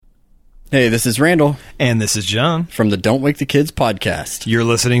Hey, this is Randall. And this is John. From the Don't Wake the Kids podcast. You're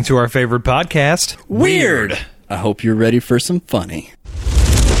listening to our favorite podcast, Weird! I hope you're ready for some funny.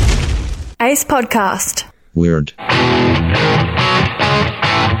 Ace Podcast. Weird.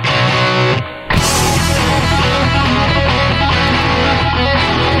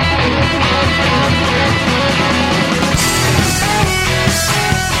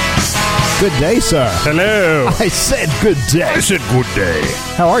 Good day, sir. Hello. I said good day. I said good day.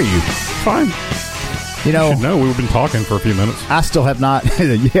 How are you? Fine. You know, No, we've been talking for a few minutes. I still have not.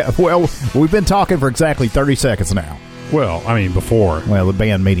 Yeah, well, we've been talking for exactly 30 seconds now. Well, I mean, before. Well, the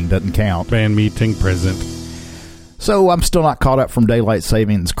band meeting doesn't count. Band meeting present. So I'm still not caught up from daylight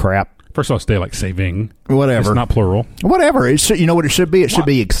savings crap. First of all, it's daylight saving. Whatever. It's not plural. Whatever. It should, you know what it should be? It should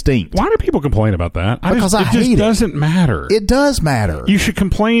be extinct. Why do people complain about that? Because I hate it. It just doesn't matter. It does matter. You should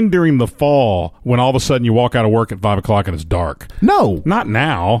complain during the fall when all of a sudden you walk out of work at 5 o'clock and it's dark. No. Not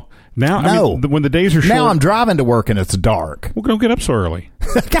now. Now, No. I mean, when the days are short. Now I'm driving to work and it's dark. Well, don't get up so early.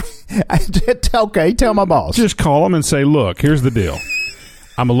 Okay, tell my boss. Just call them and say, look, here's the deal.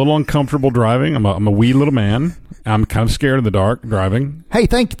 I'm a little uncomfortable driving. I'm a wee little man. I'm kind of scared in the dark driving. Hey,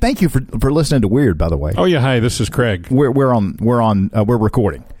 thank you for listening to Weird, by the way. Oh yeah, hey, this is Craig. We're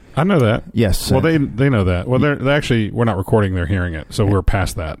recording. I know that. Yes. Well, they know that. Well, they actually, we're not recording; they're hearing it, so we're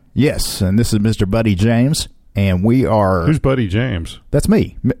past that. Yes, and this is Mr. Buddy James, and we are. Who's Buddy James? That's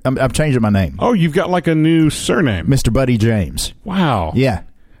me. I'm changing my name. Oh, you've got like a new surname, Mr. Buddy James. Wow. Yeah.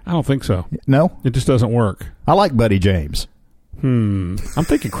 I don't think so. No, It just doesn't work. I like Buddy James. I'm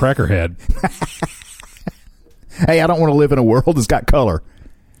thinking Crackerhead. Hey, I don't want to live in a world that's got color.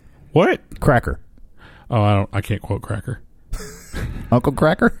 What? Cracker. Oh, I can't quote Cracker. Uncle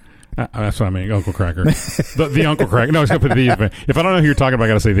Cracker? That's what I mean, Uncle Cracker. the Uncle Cracker. No, it's going to put the. If I don't know who you're talking about, I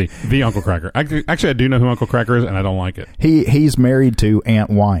got to say the Uncle Cracker. Actually, I do know who Uncle Cracker is, and I don't like it. He's married to Aunt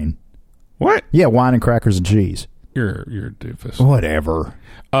Wine. What? Yeah, wine and crackers and cheese. You're a doofus. Whatever.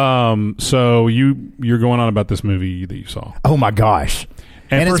 So you're going on about this movie that you saw. Oh my gosh.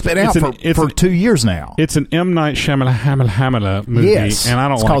 And it's been out for 2 years now. It's an M. Night Shyamalan movie, Yes. and I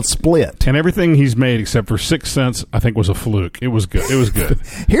don't it's like called Split. And everything he's made except for Sixth Sense, I think, was a fluke. It was good. It was good.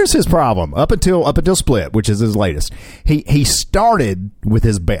 Here's his problem. Up until Split, which is his latest, he started with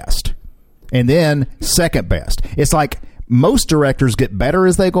his best, and then second best. It's like most directors get better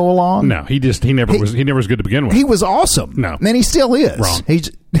as they go along. No, he never was good to begin with. He was awesome. No. And he still is. Wrong.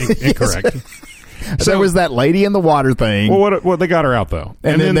 So Incorrect. there was that lady in the water thing. Well, what they got her out though,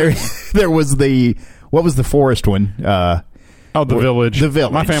 and then there was what was the forest one? The Village. The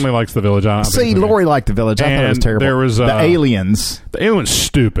Village. My family likes The Village. See, Lori liked The Village. I thought it was terrible. There was the Aliens. The Aliens,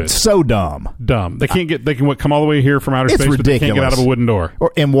 stupid, so dumb. They can come all the way here from outer It's space, ridiculous. but they can't get out of a wooden door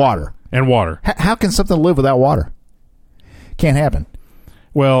Or in water. and water. How can something live without water? Can't happen.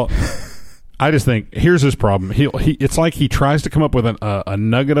 Well, I just think here's his problem. It's like he tries to come up with a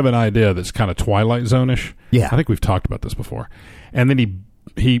nugget of an idea that's kind of Twilight Zone-ish. Yeah. I think we've talked about this before. And then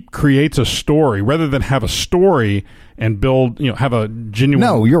he creates a story rather than have a story and build, have a genuine.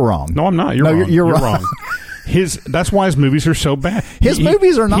 No, you're wrong. No, I'm not. You're wrong. You're wrong. That's why his movies are so bad. His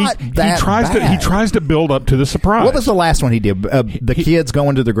movies are not that bad. He tries to build up to the surprise. What was the last one he did? The kids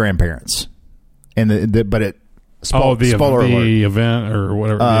going to their grandparents, and but it. The spoiler alert. Event or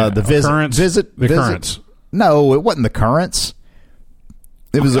whatever. The visit. The Currents. No, it wasn't the Currents.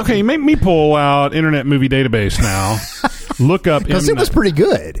 It was okay. Make me pull out Internet Movie Database now. Look up because it was pretty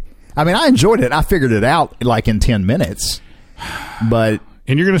good. I mean, I enjoyed it. I figured it out like in 10 minutes. But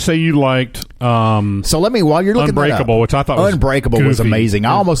and you're going to say you liked. So let me while you're looking Unbreakable, which I thought was Unbreakable was goofy. amazing.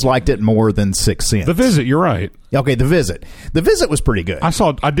 I almost liked it more than Sixth Sense. The Visit. You're right. Okay, The Visit. The Visit was pretty good.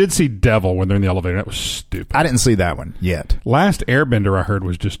 I did see Devil when they're in the elevator. That was stupid. I didn't see that one yet. Last Airbender I heard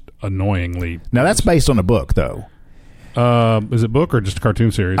was just annoyingly. Now that's based on a book though. Is it book or just a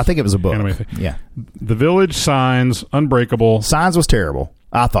cartoon series? I think it was a book. Anime thing. Yeah. The Village, Signs, Unbreakable. Signs was terrible,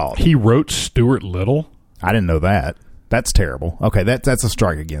 I thought. He wrote Stuart Little. I didn't know that. That's terrible. Okay, that's a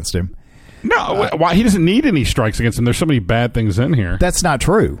strike against him. No, why he doesn't need any strikes against him. There's so many bad things in here. That's not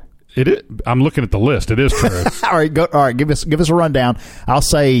true. It is. I'm looking at the list. It is true. All right, give us a rundown. I'll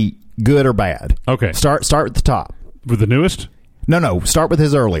say good or bad. Okay. Start at the top. With the newest? No. Start with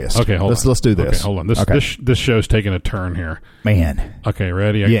his earliest. Okay, hold on. Let's do this. Okay, hold on. This show's taking a turn here. Man. Okay,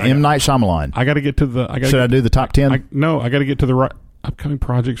 ready? M. Night Shyamalan. I got to get to the. Should I do the top 10? No, I got to get to the upcoming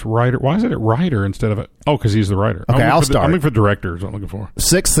projects writer. Why is it at writer instead of it? Oh, because he's the writer. Okay, I'll start. I'm looking for directors. I'm looking for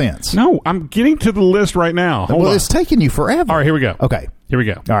Sixth Sense. No, I'm getting to the list right now. Hold on. It's taking you forever. All right, here we go. Okay, here we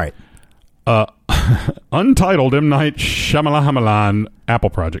go. All right. Untitled M. Night Shyamalan Apple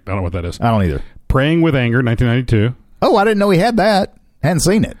Project. I don't know what that is. I don't either. Praying with Anger, 1992. Oh, I didn't know he had that. Hadn't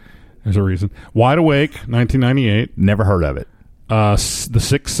seen it. There's a reason. Wide Awake, 1998. Never heard of it. The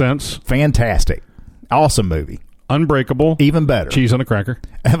Sixth Sense. Fantastic. Awesome movie. Unbreakable. Even better. Cheese on a Cracker.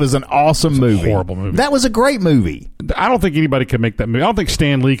 That was an awesome movie. Horrible movie. That was a great movie. I don't think anybody could make that movie. I don't think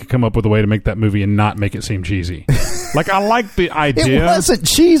Stan Lee could come up with a way to make that movie and not make it seem cheesy. Like, I like the idea. It wasn't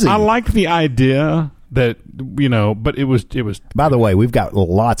cheesy. I liked the idea that, but it was. By the way, we've got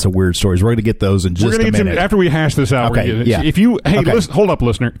lots of weird stories. We're going to get those in just a minute. After we hash this out, Okay, we're going to yeah. If you, hey, Okay. listen, hold up,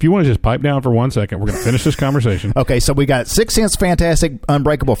 listener. If you want to just pipe down for 1 second, we're going to finish this conversation. Okay, so we got Sixth Sense, fantastic.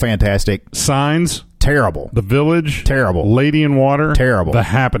 Unbreakable, fantastic. Signs. Terrible. The Village. Terrible. Lady in Water. Terrible. The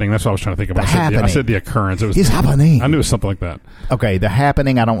Happening. That's what I was trying to think of. The Happening. I said the Occurrence. It was It's happening. I knew it was something like that. Okay, The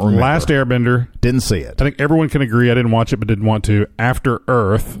Happening, I don't remember. Last Airbender. Didn't see it. I think everyone can agree I didn't watch it, but didn't want to. After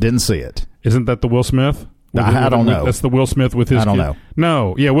Earth. Didn't see it. Isn't that the Will Smith? I don't know. That's the Will Smith with his I don't kid. know.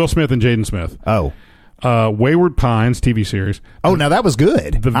 No. Yeah, Will Smith and Jaden Smith. Oh. Wayward Pines TV series. Oh, now that was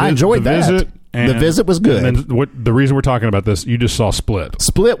good. I enjoyed that. Visit The Visit was good. And then the reason we're talking about this, you just saw Split.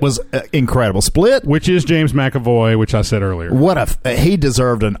 Split was incredible. Split, Which is James McAvoy, which I said earlier. he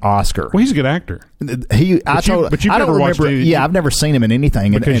deserved an Oscar. Well, he's a good actor. But you've never watched remember. any- Yeah, I've never seen him in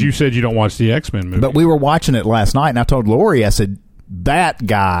anything. Because you said you don't watch the X-Men movie. But we were watching it last night, and I told Lori, I said, that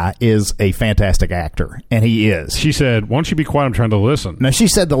guy is a fantastic actor, and he is. She said, why don't you be quiet? I'm trying to listen. Now, she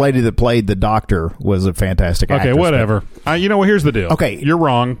said the lady that played the doctor was a fantastic actor. Okay, whatever. You know what? Here's the deal. Okay. You're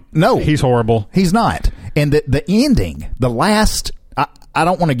wrong. No. He's horrible. He's not. And the ending, the last... I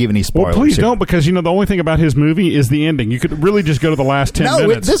don't want to give any spoilers. Well, please here. don't, because the only thing about his movie is the ending. You could really just go to the last 10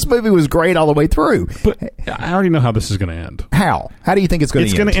 minutes. This movie was great all the way through. But I already know how this is going to end. How? How do you think it's going to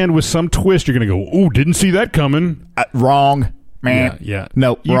end? It's going to end with some twist. You're going to go, ooh, didn't see that coming. Wrong. Man. Yeah.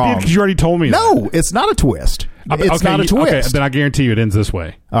 No, you wrong. did because you already told me No, that. it's not a twist. It's not a twist. Okay, then I guarantee you it ends this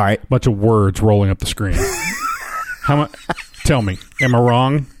way. All right. Bunch of words rolling up the screen. Tell me, am I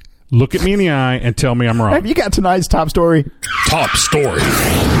wrong? Look at me in the eye and tell me I'm wrong. Have you got tonight's top story? Top story.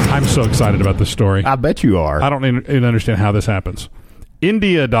 I'm so excited about this story. I bet you are. I don't even understand how this happens.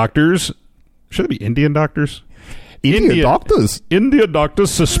 India doctors... Should it be Indian doctors? India doctors. India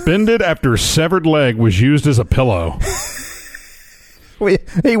doctors suspended after severed leg was used as a pillow.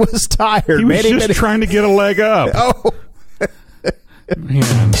 He was tired. He was just trying to get a leg up. Oh.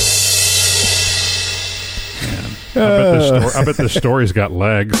 Man. I bet this story's got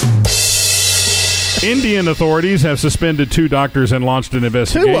legs. Indian authorities have suspended 2 doctors and launched an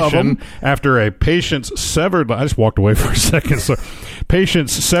investigation 2 of them? after a patient's severed leg. I just walked away for a second. So,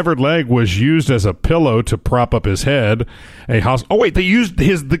 patient's severed leg was used as a pillow to prop up his head. They used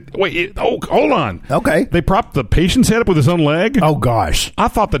hold on. Okay. They propped the patient's head up with his own leg? Oh, gosh. I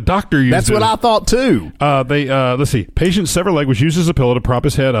thought the doctor used it. That's what I thought, too. Let's see. Patient's severed leg was used as a pillow to prop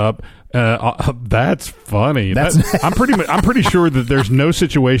his head up. That's funny. I'm pretty sure that there's no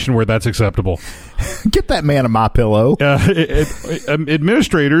situation where that's acceptable. Get that man a My Pillow.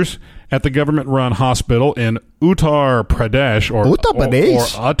 Administrators at the government-run hospital in Uttar Pradesh or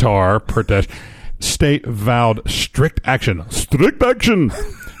Uttar Pradesh state vowed strict action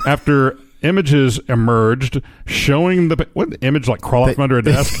after images emerged showing the image like crawl out from under a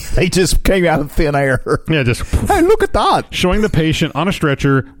desk. They just came out of thin air. Yeah, just hey, look at that. Showing the patient on a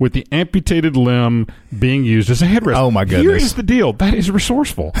stretcher with the amputated limb being used as a headrest. Oh my goodness! Here is the deal. That is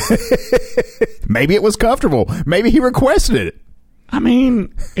resourceful. Maybe it was comfortable. Maybe he requested it. I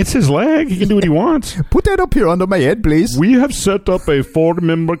mean, it's his leg. He can do what he wants. Put that up here under my head, please. We have set up a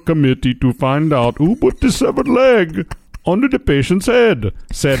 4-member committee to find out who put the severed leg under the patient's head,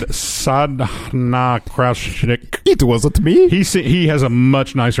 said Sadhana Krashnik. It wasn't me. He has a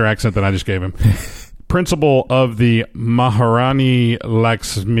much nicer accent than I just gave him. Principal of the Maharani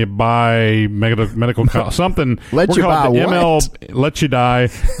Laxmibai Medical something. Let you buy what? Let you die.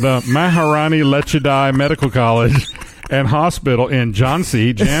 The Maharani Let You Die Medical College and Hospital in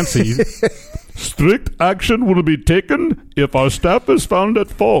Jhansi. Strict action will be taken if our staff is found at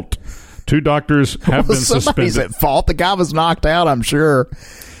fault. 2 doctors have been somebody's suspended. at fault. The guy was knocked out, I'm sure.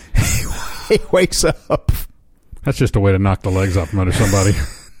 He wakes up. That's just a way to knock the legs off from under somebody.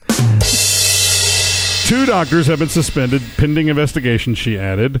 2 doctors have been suspended pending investigation, she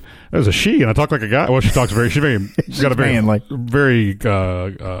added. There's a she, and I talk like a guy. Well, she's got a very manly. very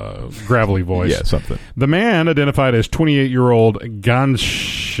gravelly voice. Yeah, something. The man, identified as 28-year-old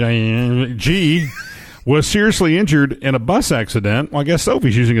Ghanshyam G, was seriously injured in a bus accident. Well, I guess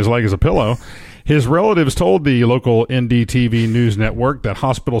Sophie's using his leg as a pillow. His relatives told the local NDTV news network that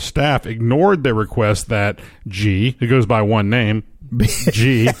hospital staff ignored their request that G, who goes by one name,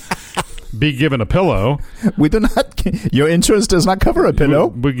 G, be given a pillow. We do not. Your insurance does not cover a pillow.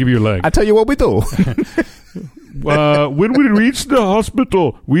 We'll give you your leg. I tell you what we do. When we reached the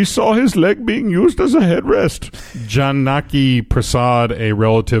hospital, we saw his leg being used as a headrest. Janaki Prasad, a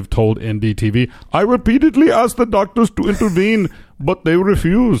relative, told NDTV, I repeatedly asked the doctors to intervene, but they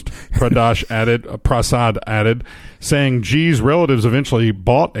refused. Prasad added, saying G's relatives eventually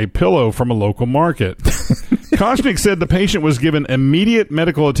bought a pillow from a local market. Koshnik said the patient was given immediate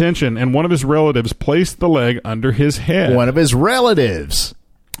medical attention, and one of his relatives placed the leg under his head. One of his relatives.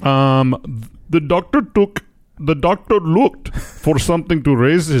 The doctor looked for something to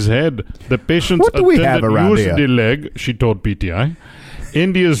raise his head. The patient's What do we have attendant around used here? the leg, she told PTI.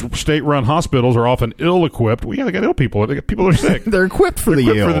 India's state-run hospitals are often ill-equipped. Well, yeah, they got ill people. They got people that are sick. They're equipped for the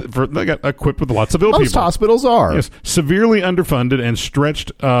ill. They got equipped with lots of ill Most people. hospitals are. Yes, severely underfunded and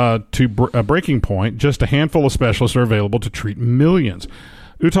stretched to a breaking point. Just a handful of specialists are available to treat millions.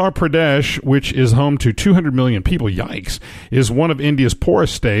 Uttar Pradesh, which is home to 200 million people, yikes, is one of India's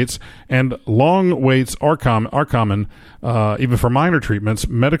poorest states, and long waits are common, even for minor treatments.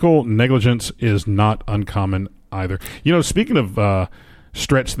 Medical negligence is not uncommon either. You know, speaking of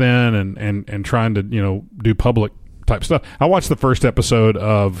stretch thin and trying to, you know, do public type stuff, I watched the first episode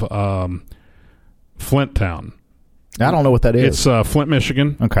of Flint Town. I don't know what that is. It's Flint,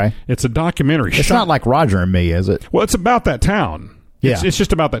 Michigan. Okay. It's a documentary. It's not like Roger and Me, is it? Well, it's about that town. Yeah. It's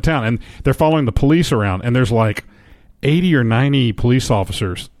just about that town. And they're following the police around, and there's like 80 or 90 police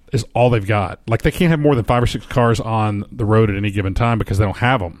officers is all they've got. Like, they can't have more than 5 or 6 cars on the road at any given time because they don't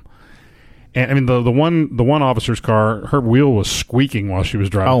have them. And I mean, the one officer's car, her wheel was squeaking while she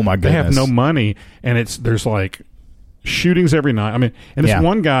was driving. Oh, my They have goodness. no money, and there's like shootings every night. I mean, and this Yeah.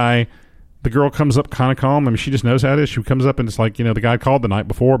 one guy, the girl comes up kind of calm. I mean, she just knows how it is. She comes up and it's like, you know, the guy called the night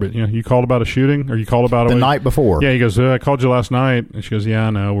before, but, you know, you called about a shooting, or you called about The night before. Yeah, he goes, I called you last night, and she goes, yeah, I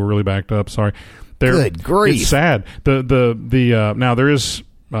know, we're really backed up. Sorry. Good grief. It's sad. Now there is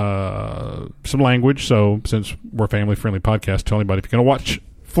some language, so since we're a family friendly podcast, tell anybody if you're going to watch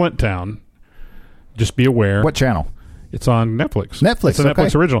Flint Town, just be aware. What channel? It's on Netflix. Netflix, It's a okay.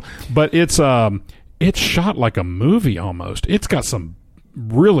 Netflix original, but it's shot like a movie almost. It's got some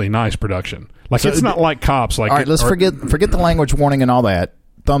really nice production. Like, So it's not like Cops. Like, All right, let's forget the language warning and all that.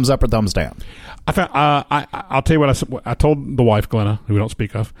 Thumbs up or thumbs down? I found, I'll tell you what I told the wife, Glenna, who we don't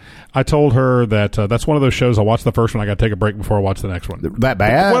speak of. I told her that that's one of those shows. I watched the first one. I got to take a break before I watch the next one. That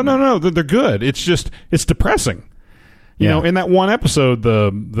bad? Well, no, they're good. It's just, it's depressing. You Yeah. know, in that one episode,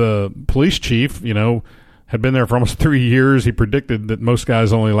 the police chief, you know, had been there for almost 3 years. He predicted that most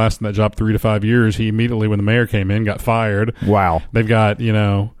guys only last in that job 3 to 5 years. He immediately, when the mayor came in, got fired. Wow. They've got, you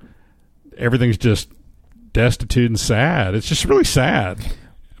know, everything's just destitute and sad. It's just really sad.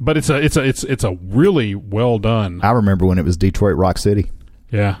 But it's a really well done. I remember when it was Detroit Rock City.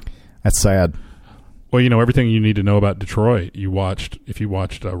 Yeah. That's sad. Well, you know, everything you need to know about Detroit, if you watched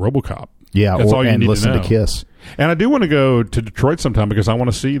RoboCop. Yeah, That's all you and need listen to know. Kiss. And I do want to go to Detroit sometime because I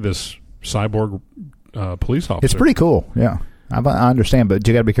want to see this cyborg police officer. It's pretty cool. Yeah, I understand, but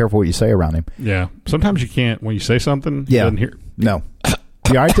you got to be careful what you say around him. Yeah. Sometimes you can't, when you say something, he Yeah. doesn't hear. No.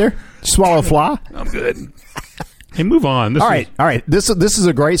 You all right there? Swallow a fly? I'm good. Hey, move on. All right. This is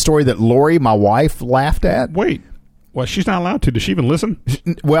a great story that Lori, my wife, laughed at. Wait. Well, she's not allowed to. Does she even listen?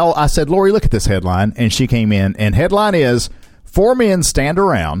 Well, I said, Lori, look at this headline, and she came in, and headline is 4 men stand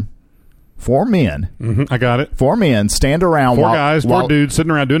around. 4 men. Mm-hmm. I got it. 4 men stand around. 4 guys, 4 dudes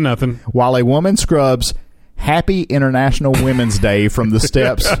sitting around doing nothing. while a woman scrubs Happy International Women's Day from the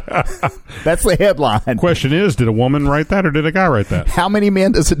steps. That's the headline. Question is, did a woman write that or did a guy write that? How many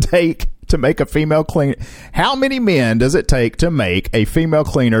men does it take to make a female cleaner? How many men does it take to make a female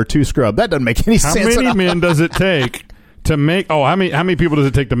cleaner to scrub? That doesn't make any How sense. many at all. men does it take to make? Oh, how many people does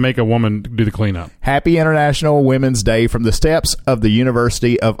it take to make a woman do the cleanup? Happy International Women's Day from the steps of the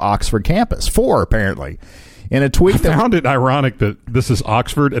University of Oxford campus. 4, apparently. In a tweet I that found it ironic that this is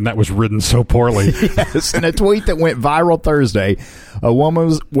Oxford and that was written so poorly. Yes, in a tweet that went viral Thursday, a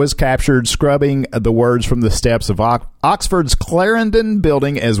woman was captured scrubbing the words from the steps of Oxford's Clarendon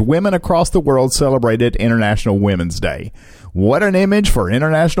building as women across the world celebrated International Women's Day. What an image for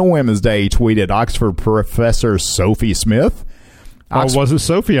International Women's Day, tweeted Oxford professor Sophie Smith. Oh, wasn't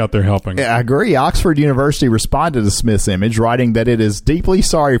Sophie out there helping? I agree. Oxford University responded to Smith's image, writing that it is deeply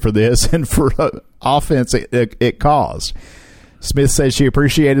sorry for this and for offense it caused. Smith said she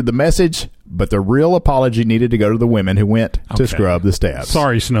appreciated the message, but the real apology needed to go to the women who went to scrub the steps.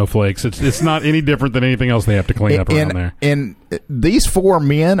 Sorry, snowflakes. It's not any different than anything else they have to clean up around there. And these 4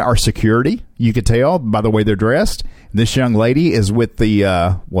 men are security. You could tell by the way they're dressed. This young lady is with the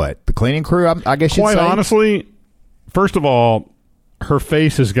the cleaning crew, I guess you'd Quite say. honestly, first of all, her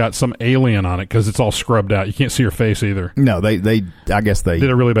face has got some alien on it because it's all scrubbed out. You can't see her face either. No, they I guess they Did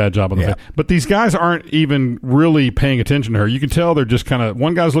a really bad job on the Yeah. face. But these guys aren't even really paying attention to her. You can tell they're just kind of,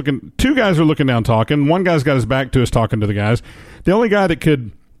 two guys are looking down talking. One guy's got his back to us talking to the guys. The only guy that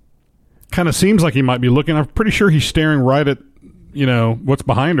could kind of seems like he might be looking, I'm pretty sure he's staring right at, what's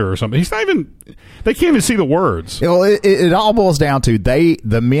behind her or something. He's not even, they can't even see the words. Well, it all boils down to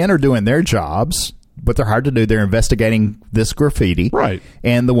the men are doing their jobs, but they're hard to do. They're investigating this graffiti, Right.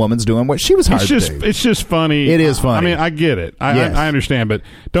 And the woman's doing what she was hard to do. It's just funny. It is funny. I mean, I get it. Yes. I understand, but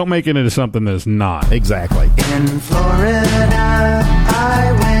don't make it into something that's not. Exactly. In Florida,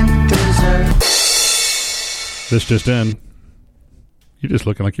 I went desert. This just in. You're just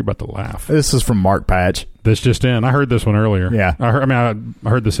looking like you're about to laugh. This is from Mark Patch. This just in. I heard this one earlier. Yeah. I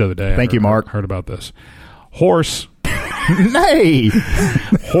heard this the other day. Thank you, Mark. I heard about this. Horse. Nay,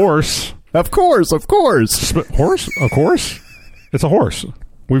 Horse. of course. Horse? Of course. It's a horse.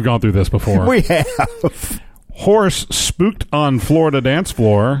 We've gone through this before. We have. Horse spooked on Florida dance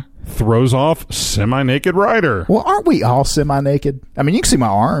floor throws off semi-naked rider. Well, aren't we all semi-naked? I mean, you can see my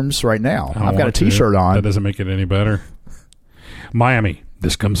arms right now. I don't I've got a want to. T-shirt on. That doesn't make it any better. Miami.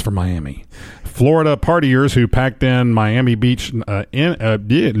 This comes from Miami. Florida partiers who packed in Miami Beach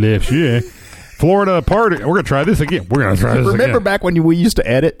Florida party. We're going to try this again. Remember back when we used to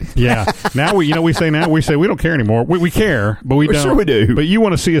edit? Yeah. Now we say we don't care anymore. We care, but we don't. Sure we do. But you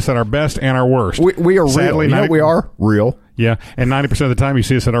want to see us at our best and our worst. We are Sadly, real. You know what we are? Real. Yeah, and 90% of the time you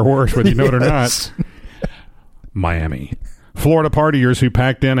see us at our worst, whether you know it or Yes. not. Miami. Florida partiers who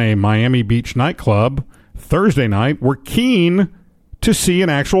packed in a Miami Beach nightclub Thursday night were keen to see an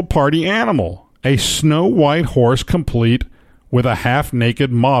actual party animal, a snow white horse complete with a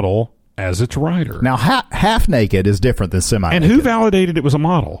half-naked model as its rider. Now, half naked is different than semi-naked. And who validated it was a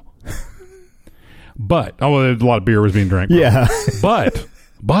model? But, a lot of beer was being drank. Yeah.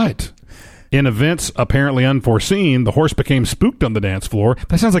 But, in events apparently unforeseen, the horse became spooked on the dance floor.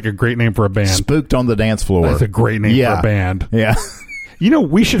 That sounds like a great name for a band. Spooked on the dance floor. That's a great name for a band. Yeah. We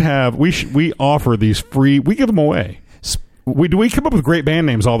offer these free, we give them away. We come up with great band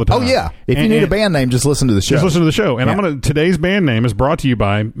names all the time. Oh, yeah. If you need a band name, just listen to the show. Just listen to the show. And Yeah. today's band name is brought to you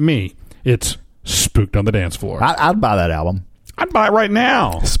by me. It's Spooked on the Dance Floor. I'd buy that album. I'd buy it right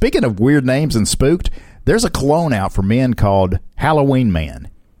now. Speaking of weird names and spooked, there's a cologne out for men called Halloween Man.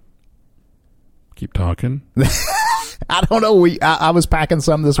 Keep talking. I don't know. I was packing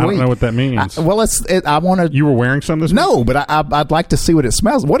some this I week. don't know what that means. I want to. You were wearing some this week? No, but I'd like to see what it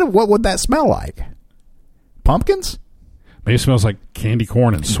smells. What would that smell like? Pumpkins? Maybe it smells like candy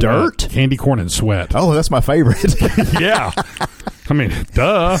corn and sweat. Dirt? Candy corn and sweat. Oh, that's my favorite. Yeah. I mean,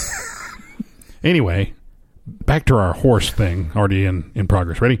 duh. Anyway, back to our horse thing, already in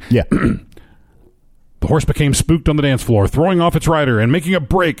progress. Ready? Yeah. The horse became spooked on the dance floor, throwing off its rider and making a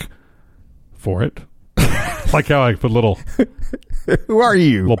break for it. Like how I put little Who are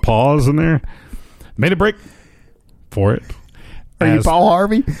you? little pause in there. Made a break for it. Are you Paul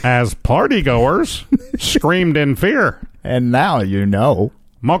Harvey? As partygoers screamed in fear. And now you know.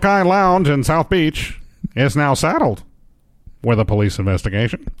 Mokai Lounge in South Beach is now saddled with a police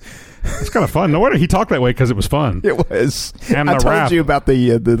investigation. It's kind of fun. No wonder he talked that way, because it was fun. It was. And I the told rap. you about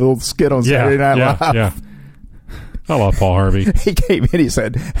the little skit on Saturday Night Live. Yeah. I love Paul Harvey. He came in, he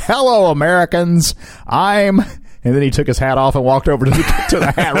said, "Hello, Americans. And then he took his hat off and walked over to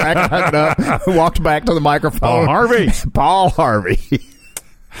the hat rack and hung it up, walked back to the microphone. Paul Harvey. Paul Harvey.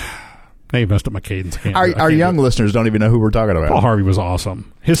 Now you messed up my cadence. I can't do it. I Our can't young do it. listeners don't even know who we're talking about. Paul Harvey was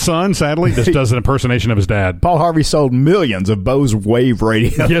awesome. His son, sadly, just does an impersonation of his dad. Paul Harvey sold millions of Bose Wave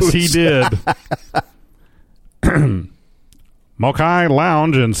radios. Yes, he did. Mokai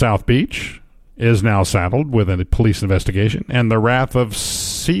Lounge in South Beach is now saddled with a police investigation and the wrath of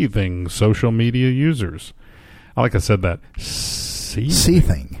seething social media users. I like I said that.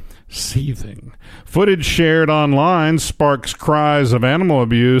 Seething. Seething. Footage shared online sparks cries of animal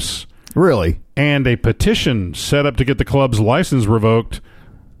abuse, Really? and a petition set up to get the club's license revoked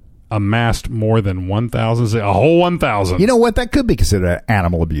amassed more than 1,000. A whole 1,000. You know what? That could be considered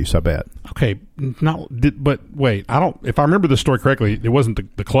animal abuse, I bet. Okay, but wait, if I remember the story correctly, it wasn't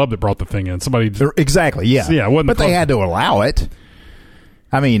the club that brought the thing in. Somebody, Exactly, yeah. Yeah, it wasn't but the they club. had to allow it.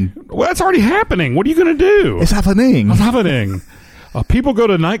 I mean, well, that's already happening. What are you going to do? it's happening. It's happening. People go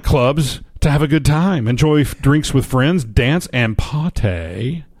to nightclubs to have a good time, enjoy drinks with friends, dance, and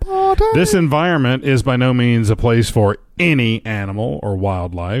party. This environment is by no means a place for any animal or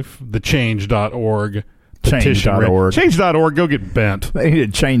wildlife. The Change.org petition. Change.org. Change.org, go get bent. They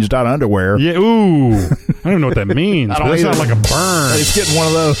needed change.underwear. Yeah, ooh. I don't know what that means. I But don't that sounds either. like a burn. It's getting one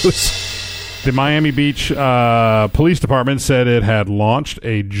of those. The Miami Beach Police Department said it had launched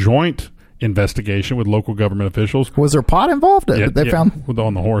a joint investigation with local government officials. Was there pot involved? They found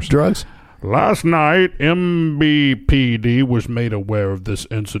on the horse drugs? Last night, MBPD was made aware of this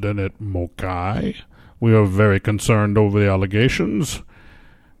incident at Mokai. We are very concerned over the allegations,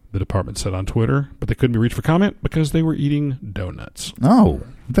 the department said on Twitter, but they couldn't be reached for comment because they were eating donuts. Oh,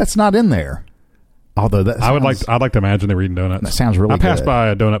 that's not in there. Although I'd like to imagine they were eating donuts. That sounds really good. I passed by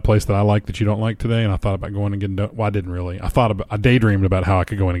a donut place that I like that you don't like today, and I thought about going and getting donuts. Well, I didn't really. I daydreamed about how I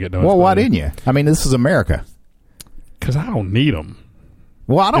could go in and get donuts. Well, why didn't you? I mean, this is America. Because I don't need them.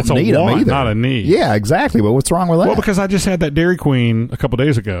 Well, I don't need them either. Not a need. Yeah, exactly. But what's wrong with that? Well, because I just had that Dairy Queen a couple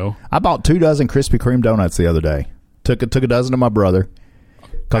days ago. I bought 2 dozen Krispy Kreme donuts the other day. Took a dozen to my brother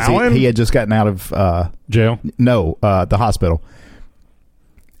because he had just gotten out of jail. No, the hospital.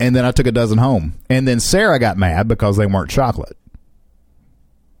 And then I took a dozen home. And then Sarah got mad because they weren't chocolate.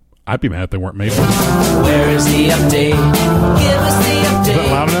 I'd be mad if they weren't maple. Where is the update? Give us the update. Is that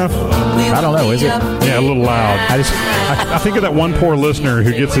loud enough? I don't know. Is it? Yeah, a little loud. I think of that one poor listener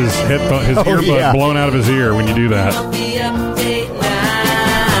who gets his earbud blown out of his ear when you do that.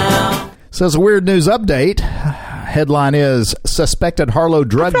 So it's a weird news update. Headline is suspected Harlow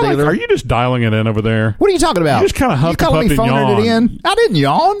drug dealer. Are you just dialing it in over there? What are you talking about? You just kind of huffed and puffed and yawned. It in? I didn't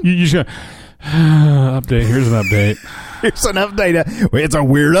yawn. You just go, update. Here's an update. Here's an update. It's a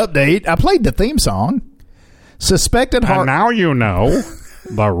weird update. I played the theme song. Suspected Harlow. And now you know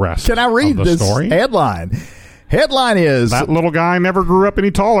the rest. Can I read of the this story? Headline? Headline is that little guy never grew up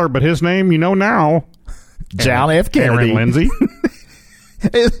any taller, but his name you know now. John F. Kennedy. Aaron Lindsay.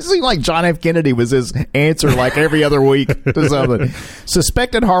 It seemed like John F. Kennedy was his answer like every other week to something.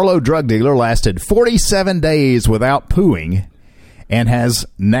 Suspected Harlow drug dealer lasted 47 days without pooing and has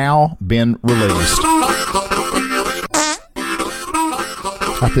now been released.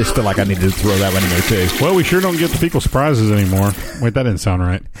 I just feel like I needed to throw that one in there, too. Well, we sure don't get the fecal surprises anymore. Wait, that didn't sound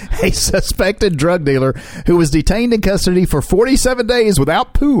right. A suspected drug dealer who was detained in custody for 47 days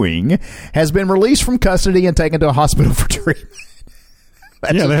without pooing has been released from custody and taken to a hospital for treatment.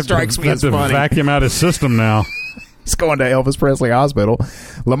 That they have strikes me as to funny. Vacuum out his system now. He's going to Elvis Presley Hospital.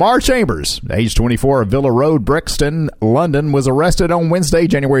 Lamar Chambers, age 24 of Villa Road, Brixton, London, was arrested on Wednesday,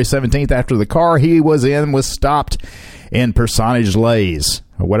 January 17th, after the car he was in was stopped in Personage Lays,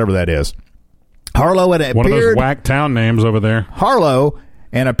 or whatever that is. Harlow had appeared... One of those whack town names over there. Harlow,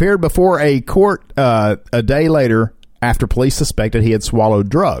 and appeared before a court a day later after police suspected he had swallowed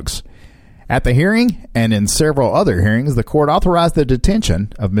drugs. At the hearing, and in several other hearings, the court authorized the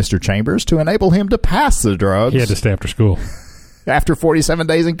detention of Mr. Chambers to enable him to pass the drugs. He had to stay after school. After 47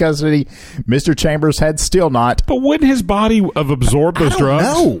 days in custody, Mr. Chambers had still not... But wouldn't his body have absorbed those drugs?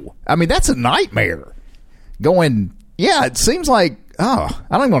 No. I mean, that's a nightmare. Yeah, it seems like... I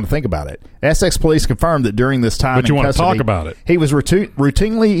don't even want to think about it. Essex police confirmed that during this time but you in want custody, to talk about it. He was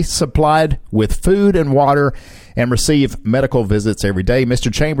routinely supplied with food and water and received medical visits every day.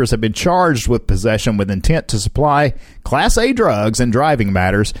 Mr. Chambers had been charged with possession with intent to supply Class A drugs and driving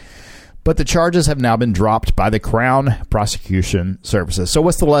matters, but the charges have now been dropped by the Crown Prosecution Services. So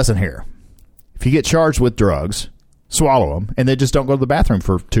what's the lesson here? If you get charged with drugs, swallow them, and then just don't go to the bathroom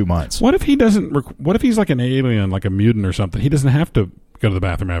for 2 months. What if he doesn't? What if he's like an alien, like a mutant or something? He doesn't have to go to the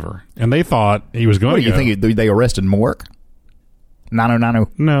bathroom ever. And they thought he was going to go. You think they arrested Mork?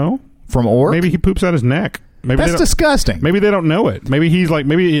 9090? No. From Ork? Maybe he poops out his neck. Maybe that's disgusting. Maybe they don't know it. Maybe he's like,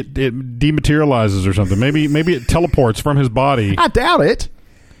 maybe it dematerializes or something. Maybe it teleports from his body. I doubt it.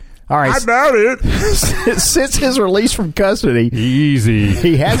 All right. I doubt it. Since his release from custody,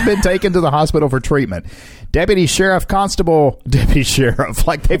 he has been taken to the hospital for treatment. Deputy Sheriff,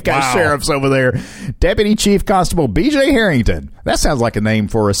 like they've got sheriffs over there. Deputy Chief Constable B.J. Harrington. That sounds like a name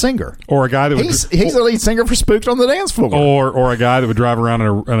for a singer. Or a guy that he's the lead singer for Spooked on the Dance Floor. Or a guy that would drive around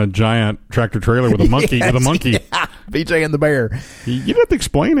in a giant tractor trailer with a monkey. Yeah. B.J. and the Bear. You don't have to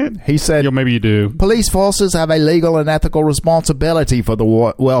explain it. He said, maybe you do. Police forces have a legal and ethical responsibility for the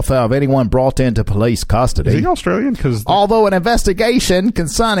welfare of anyone brought into police custody. Is he Australian? Although an investigation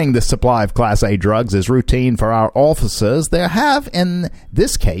concerning the supply of Class A drugs is routine for our officers, there have, in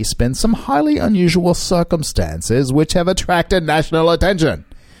this case, been some highly unusual circumstances which have attracted national attention.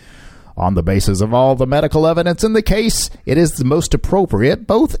 On the basis of all the medical evidence in the case, it is the most appropriate,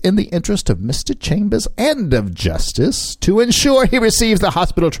 both in the interest of Mr. Chambers and of justice, to ensure he receives the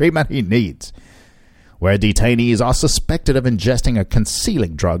hospital treatment he needs. Where detainees are suspected of ingesting or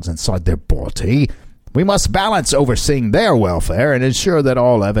concealing drugs inside their body, we must balance overseeing their welfare and ensure that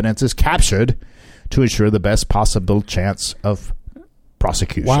all evidence is captured to ensure the best possible chance of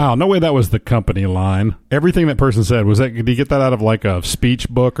prosecution. Wow, no way that was the company line. Everything that person said, did you get that out of like a speech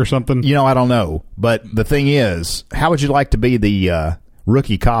book or something? You know, I don't know. But the thing is, how would you like to be the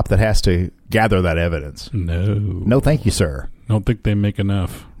rookie cop that has to gather that evidence? No. No, thank you, sir. Don't think they make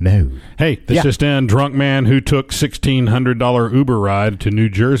enough. No. Hey, this just in. Drunk man who took $1,600 Uber ride to New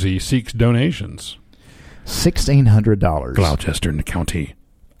Jersey seeks donations. $1,600. Gloucester County.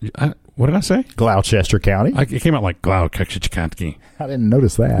 What did I say? Gloucester County. It came out like Gloucester County. I didn't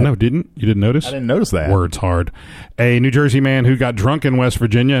notice that. No, didn't? You didn't notice? I didn't notice that. Words hard. A New Jersey man who got drunk in West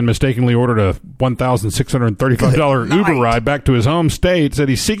Virginia and mistakenly ordered a $1,635 Uber ride back to his home state said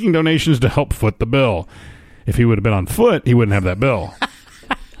he's seeking donations to help foot the bill. If he would have been on foot, he wouldn't have that bill.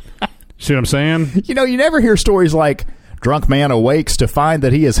 See what I'm saying? You know, you never hear stories like drunk man awakes to find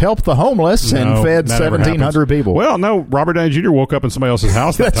that he has helped the homeless and fed that never 1,700 people. Well, no, Robert Downey Jr. woke up in somebody else's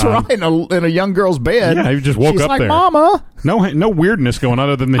house that That's time. right, in a young girl's bed. Yeah, he just woke She's up like, there. Mama, No weirdness going on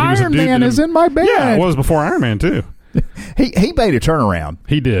other than that he was a Iron dude. Man is in my bed. Yeah, it was before Iron Man, too. He made a turnaround.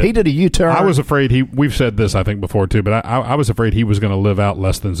 He did. He did a U-turn. I was afraid we've said this, I think, before, too, but I was afraid he was going to live out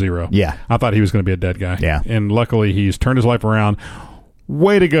less than zero. Yeah. I thought he was going to be a dead guy. Yeah. And luckily, he's turned his life around.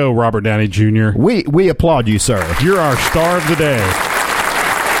 Way to go, Robert Downey Jr. We applaud you, sir. You're our star of the day.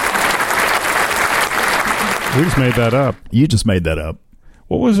 We just made that up. You just made that up.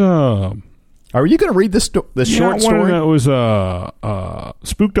 What was Are you going to read this short story? It was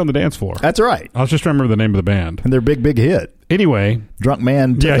Spooked on the Dance Floor. That's right. I was just trying to remember the name of the band. And their big hit. Anyway, Drunk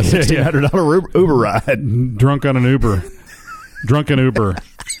man took a $1,600 Uber ride. Drunk on an Uber. Drunken Uber.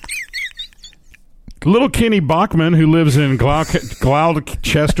 Little Kenny Bachman, who lives in Gloucester,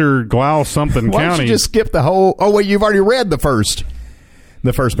 something Why don't County. you just skip the whole... Oh, wait, you've already read the first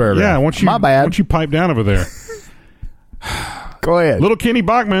paragraph. Yeah, My bad. Why don't you pipe down over there? Go ahead. Little Kenny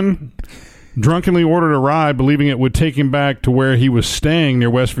Bachman drunkenly ordered a ride, believing it would take him back to where he was staying near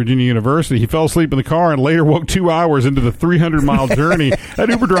West Virginia University. He fell asleep in the car and later woke 2 hours into the 300-mile journey. That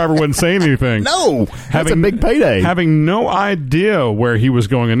Uber driver wasn't saying anything. No, that's a big payday. Having no idea where he was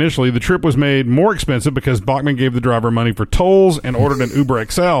going initially, the trip was made more expensive because Bachman gave the driver money for tolls and ordered an Uber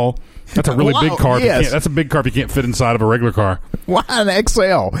XL. That's a really big car. Yes. That's a big car if you can't fit inside of a regular car. Why an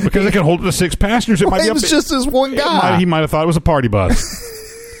XL? Because it can hold up to 6 passengers. It was just this one guy. He might have thought it was a party bus.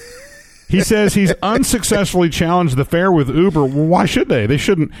 He says he's unsuccessfully challenged the fare with Uber. Well, why should they? They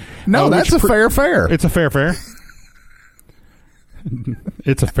shouldn't. No, that's a fair fare. It's a fair fare.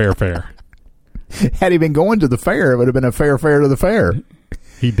 It's a fair fare. Had he been going to the fair, it would have been a fair fare to the fair.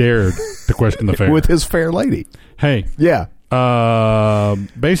 He dared to question the fare. With his fair lady. Hey. Yeah.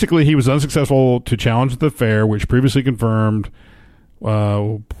 Basically, he was unsuccessful to challenge the fare, which previously confirmed.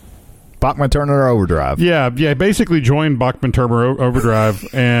 Bachman Turner Overdrive. Yeah. Basically, joined Bachman Turner Overdrive,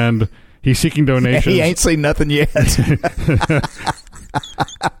 and he's seeking donations. He ain't seen nothing yet.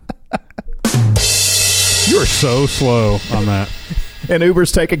 You are so slow on that. And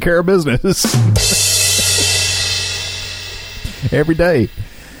Uber's taking care of business every day.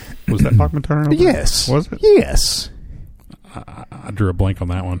 Was that Bachman Turner Overdrive? Yes. Was it? Yes. I drew a blank on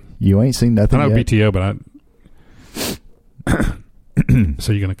that one. You ain't seen nothing I know yet. BTO, but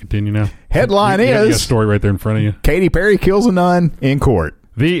So you're going to continue now? Headline you got a is story right there in front of you. Katy Perry kills a nun in court.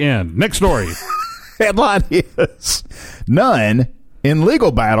 The end. Next story. Headline is nun in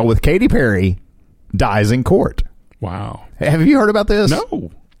legal battle with Katy Perry dies in court. Wow. Have you heard about this?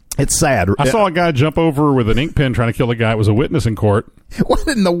 No. It's sad. I saw a guy jump over with an ink pen trying to kill a guy that was a witness in court. What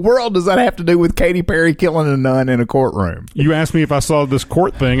in the world does that have to do with Katy Perry killing a nun in a courtroom? You asked me if I saw this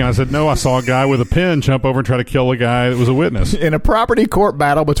court thing, and I said, no, I saw a guy with a pen jump over and try to kill a guy that was a witness. In a property court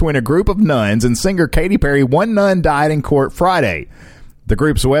battle between a group of nuns and singer Katy Perry, one nun died in court Friday. The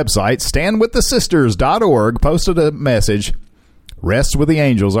group's website, standwiththesisters.org, posted a message. Rest with the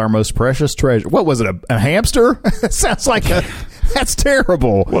angels, our most precious treasure. What was it, a hamster? Sounds like that's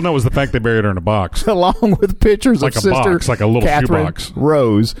terrible. Well, no, it was the fact they buried her in a box. Along with pictures Like of a Sister box, like a little Catherine shoebox.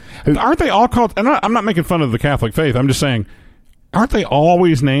 Rose. Who, Aren't they all called... I'm not making fun of the Catholic faith. I'm just saying, aren't they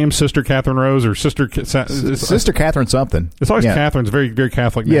always named Sister Catherine Rose or Sister... Sister Catherine something. It's always Yeah. Catherine. It's a very, very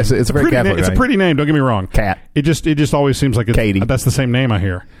Catholic name. Yes, it's a very pretty Catholic It's a name. pretty name, don't get me wrong. Cat. It just always seems like Katie. that's the same name I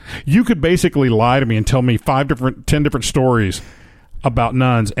hear. You could basically lie to me and tell me 10 different stories about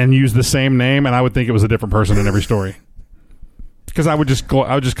nuns and use the same name, and I would think it was a different person in every story. Because I would just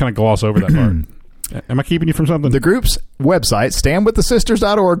kind of gloss over that part. Am I keeping you from something? The group's website,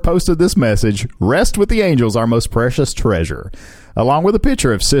 standwiththesisters.org, posted this message: Rest with the angels, our most precious treasure. Along with a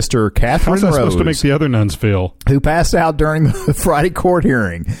picture of Sister Catherine How's that Rose, supposed to make the other nuns feel? who passed out during the Friday court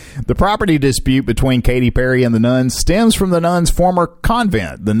hearing. The property dispute between Katy Perry and the nuns stems from the nuns' former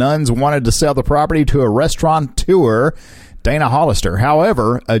convent. The nuns wanted to sell the property to a restaurateur Dana Hollister.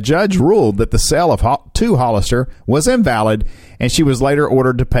 However, a judge ruled that the sale to Hollister was invalid, and she was later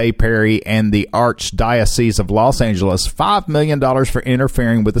ordered to pay Perry and the Archdiocese of Los Angeles $5 million for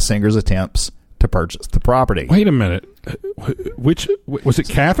interfering with the singer's attempts to purchase the property. Wait a minute. Which was it?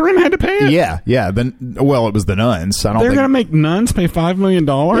 Catherine had to pay it? Yeah. It was the nuns. I don't They're think going to make nuns pay $5 million?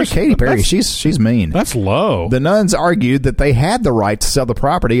 Yeah, Katy Perry, she's mean. That's low. The nuns argued that they had the right to sell the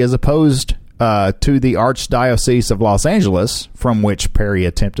property as opposed to the Archdiocese of Los Angeles, from which Perry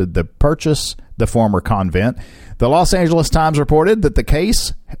attempted to purchase the former convent. The Los Angeles Times reported that the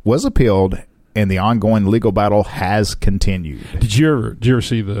case was appealed and the ongoing legal battle has continued. Did you ever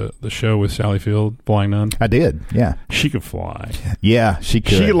see the show with Sally Field, Flying Nun? I did, yeah. She could fly. Yeah, she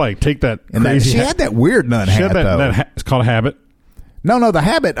could. She could take that and crazy she had that weird nun hat, though. It's called a habit. No, the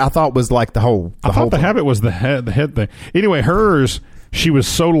habit I thought was like the whole. I thought the habit was the head thing. Anyway, hers. She was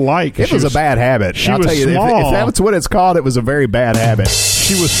so light. It was a bad habit. She I'll was tell you, small. if that's what it's called, it was a very bad habit.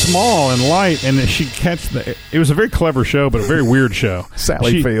 She was small and light, and she catch it was a very clever show, but a very weird show.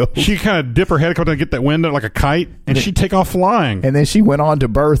 Sally Field. She kind of dip her head, come down and get that window like a kite, and she'd take off flying. And then she went on to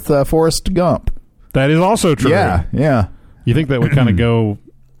birth Forrest Gump. That is also true. Yeah. You think that would kind of go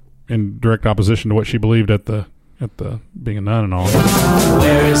in direct opposition to what she believed at the being a nun and all.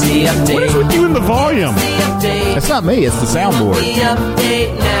 Where is the update? What is with you in the volume? The update. It's not me. It's the soundboard. The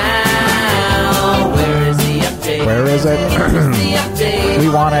update now. Where is the update? Where is it? The update. We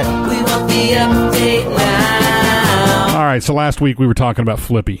want it. We want the update now. All right. So last week we were talking about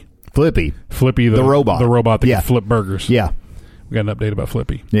Flippy. Flippy, the robot. The robot that Yeah. can flip burgers. Yeah. We got an update about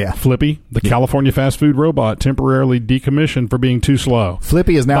Flippy. Yeah. Flippy, the California fast food robot, temporarily decommissioned for being too slow.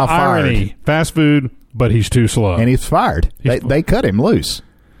 Flippy is now The fired. irony, fast food, but he's too slow. And he's fired. They cut him loose.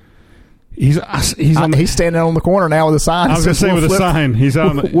 He's on He's standing on the corner now with a sign. I was going to say with a sign. He's out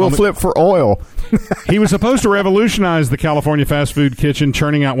on the, We'll on the- flip for oil. He was supposed to revolutionize the California fast food kitchen,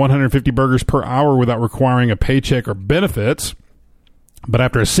 churning out 150 burgers per hour without requiring a paycheck or benefits. But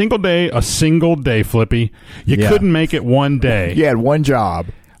after a single day, Flippy, you Yeah. couldn't make it one day. You had one job.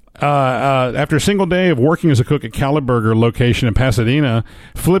 After a single day of working as a cook at Cali Burger location in Pasadena,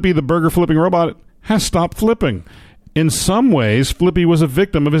 Flippy, the burger flipping robot, has stopped flipping. In some ways, Flippy was a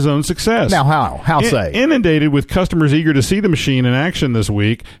victim of his own success. Now, how say? Inundated with customers eager to see the machine in action this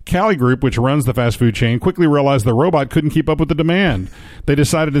week, Cali Group, which runs the fast food chain, quickly realized the robot couldn't keep up with the demand. They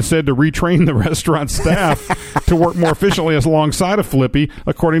decided instead to retrain the restaurant staff to work more efficiently alongside of Flippy,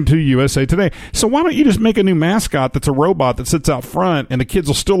 according to USA Today. So why don't you just make a new mascot that's a robot that sits out front, and the kids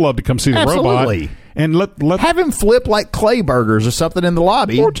will still love to come see the Absolutely. robot. And let Have him flip like clay burgers or something in the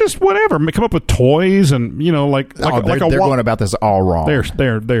lobby. or just whatever. Come up with toys and they're going about this all wrong. They're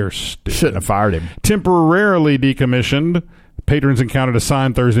stupid. Shouldn't have fired him. Temporarily decommissioned. Patrons encountered a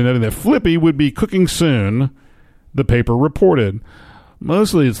sign Thursday noting that Flippy would be cooking soon, the paper reported.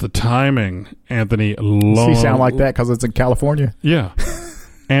 Mostly it's the timing, Anthony Does he sound like that because it's in California? Yeah.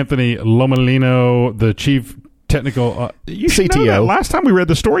 Anthony Lomolino, the chief technical... you should know CTO. that. Last time we read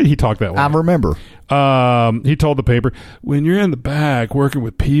the story, he talked that way. I remember. He told the paper, when you're in the back working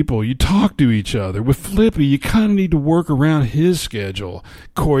with people, you talk to each other. With Flippy, you kind of need to work around his schedule,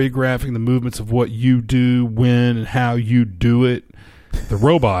 choreographing the movements of what you do, when, and how you do it. The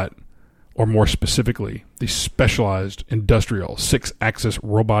robot, or more specifically, the specialized industrial 6-axis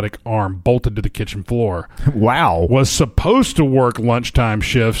robotic arm bolted to the kitchen floor, Wow. was supposed to work lunchtime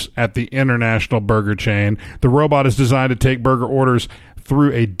shifts at the international burger chain. The robot is designed to take burger orders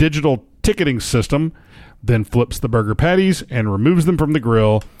through a digital ticketing system, then flips the burger patties and removes them from the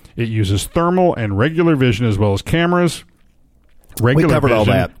grill. It uses thermal and regular vision as well as cameras. Regular covered vision, all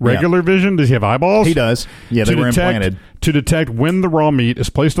that. Regular vision. Does he have eyeballs? He does. Yeah, they were implanted. To detect when the raw meat is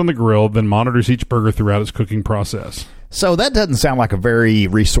placed on the grill, then monitors each burger throughout its cooking process. So that doesn't sound like a very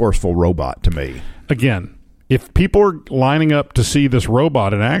resourceful robot to me. Again, if people are lining up to see this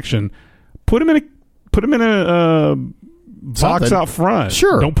robot in action, put him in a box Something. out front.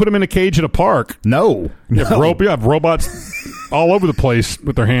 Sure. Don't put him in a cage at a park. No. You have robots all over the place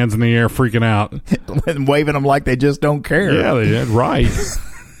with their hands in the air freaking out. And waving them like they just don't care. Yeah, they did. Right.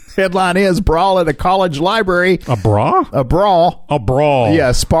 Headline is Brawl at a college library. A bra? A brawl. A brawl.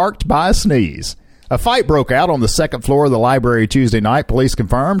 Yeah, sparked by a sneeze. A fight broke out on the second floor of the library Tuesday night, police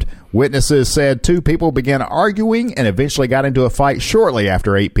confirmed. Witnesses said two people began arguing and eventually got into a fight shortly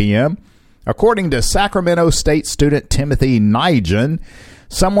after 8 p.m. According to Sacramento State student Timothy Nigel,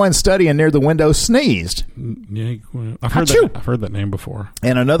 Someone studying near the window sneezed, Yeah, I've heard Achoo. that. I've heard that name before.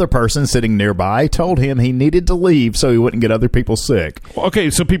 and another person sitting nearby told him he needed to leave so he wouldn't get other people sick. Well, okay,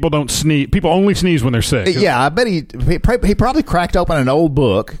 so people don't sneeze. People only sneeze when they're sick. Yeah, I bet he probably cracked open an old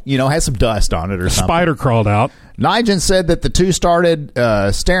book, had some dust on it or something. Spider crawled out. Nigel said that the two started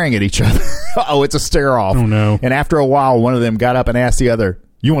staring at each other. Oh, it's a stare-off. Oh, no. And after a while, one of them got up and asked the other,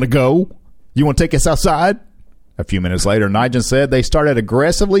 "You want to go? You want to take us outside?" A few minutes later, Nigel said they started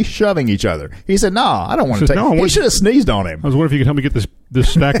aggressively shoving each other. He said, "No, I don't want to Says, take." "No, I He want- should have sneezed on him. I was wondering if you could help me get this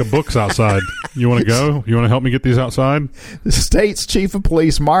stack of books outside. You want to go? You want to help me get these outside? The state's chief of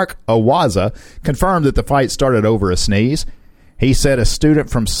police, Mark Awaza, confirmed that the fight started over a sneeze. He said a student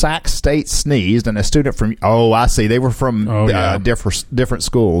from Sac State sneezed, and a student from I see, they were from yeah. different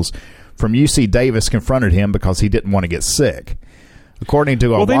schools. From UC Davis confronted him because he didn't want to get sick. According to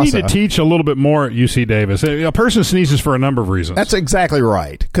Awaza, Well, they need to teach a little bit more at UC Davis. A person sneezes for a number of reasons. That's exactly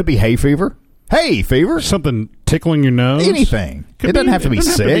right. Could be hay fever. Hay fever. Something tickling your nose. Anything. It doesn't have to be It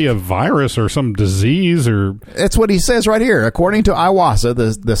doesn't sick. have to be a virus or some disease or. That's what he says right here. According to Iwasa,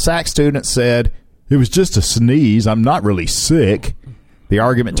 the SAC student said, "It was just a sneeze. I'm not really sick." The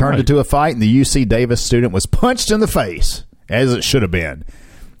argument turned Right. into a fight, and the UC Davis student was punched in the face, as it should have been.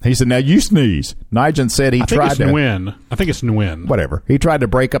 He said, "Now you sneeze." Nigel said he I think tried it's to... Nguyen. I think it's Nguyen. Whatever. He tried to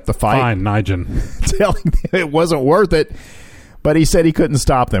break up the fight, Fine, Nigel. telling them it wasn't worth it, but he said he couldn't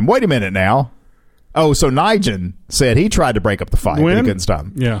stop them. Wait a minute now. Oh, so Nigel said he tried to break up the fight, but he Nguyen? couldn't stop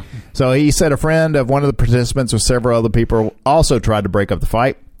him. Yeah. So he said a friend of one of the participants with several other people also tried to break up the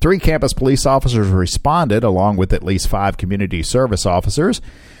fight. 3 campus police officers responded, along with at least 5 community service officers.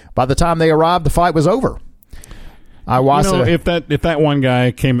 By the time they arrived, the fight was over. If that one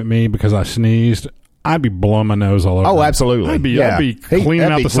guy came at me because I sneezed, I'd be blowing my nose all over. Oh, him. absolutely. I'd be Yeah. cleaning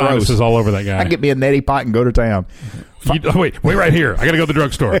That'd out be the gross. sinuses all over that guy. I'd get me a neti pot and go to town. Wait right here. I got to go to the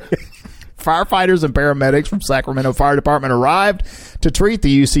drugstore. Firefighters and paramedics from Sacramento Fire Department arrived to treat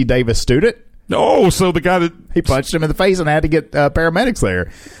the UC Davis student. Oh, so the guy that He punched him in the face and had to get paramedics there,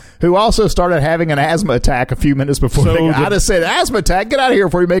 who also started having an asthma attack a few minutes before. So I just said, "Asthma attack! Get out of here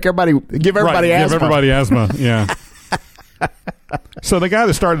before you give everybody asthma." Give everybody asthma. Yeah. So the guy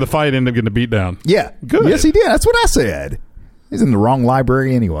that started the fight ended up getting a beat down. Yeah, Good. Yes, he did. That's what I said. He's in the wrong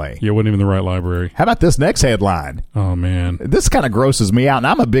library anyway. Yeah, wasn't even the right library. How about this next headline? Oh man, This kind of grosses me out, and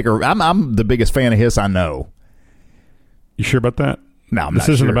I'm the biggest fan of his I know. you sure about that? No, I'm this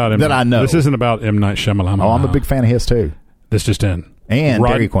not isn't sure. about M. That I know. This isn't about M. Night Shyamalan. Oh, I'm a big fan of his too, This just in. and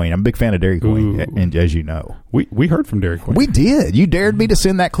Rod- Dairy Queen. I'm a big fan of Dairy Queen, Ooh. and as you know, We heard from Dairy Queen. we did. You dared me to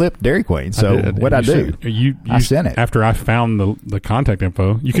send that clip to Dairy Queen. So what'd I do? I sent it. After I found the contact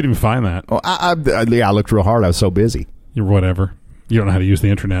info. You couldn't even find that. Well, I looked real hard. I was so busy. You're whatever. You don't know how to use the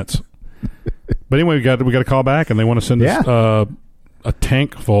internets. But anyway, we got a call back, and they want to send us a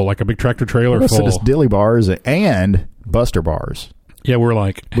tank full, like a big tractor trailer Let's send full. us dilly bars and Buster bars. Yeah, we're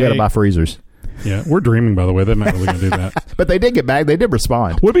like, We got to hey, buy freezers. yeah, we're dreaming. By the way, they're not really going to do that. But they did get back. They did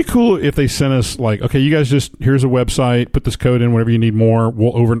respond. Would it be cool if they sent us like, okay, you guys just here's a website, put this code in, whatever you need more,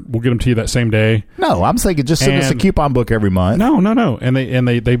 we'll get them to you that same day. No, I'm thinking just send us a And- coupon book every month. No, and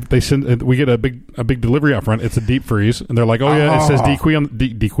they send we get a big delivery out front. It's a deep freeze, and they're like, oh yeah, it says DQ on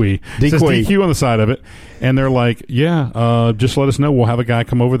it says DQ on the side of it, and they're like, yeah, just let us know. We'll have a guy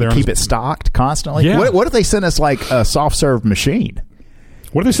come over there. Keep it stocked constantly. Yeah. What if they send us like a soft serve machine,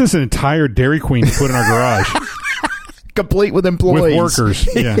 What if they send us an entire Dairy Queen to put in our garage complete with employees, with workers?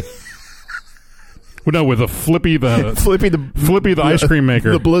 Yeah. Well, no, with a Flippy the Flippy the ice cream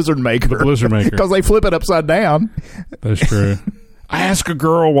maker. the Blizzard maker, The Blizzard maker. because they flip it upside down. That's true. I asked a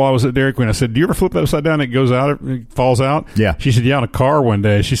girl while I was at Dairy Queen. I said, "Do you ever flip that upside down? And it goes out, it falls out." Yeah. She said, "Yeah, on a car one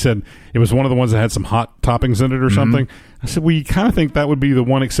day." She said it was one of the ones that had some hot toppings in it or Mm-hmm. something. I said, "Well, you kind of think that would be the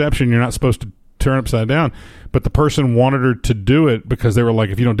one exception. You're not supposed to turn upside down." But the person wanted her to do it because they were like,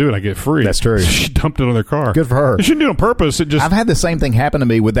 "If you don't do it, I get free." That's true. So she dumped it on their car. Good for her. She didn't do it on purpose. It just I've had the same thing happen to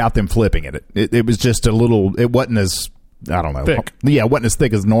me without them flipping it. It was just a little. It wasn't as, I don't know. Thick. Yeah, it wasn't as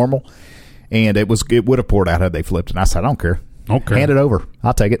thick as normal, and it would have poured out had they flipped it. And I said, I don't care. Okay. Hand it over.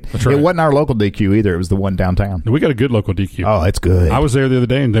 I'll take it. That's right. It wasn't our local DQ either. It was the one downtown. We got a good local DQ. Oh, it's good. I was there the other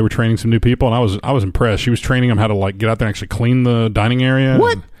day, and they were training some new people, and I was impressed. She was training them how to like get out there and actually clean the dining area.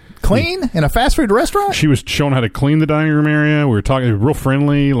 What? Clean in a fast food restaurant? She was showing how to clean the dining room area. We were talking, they were real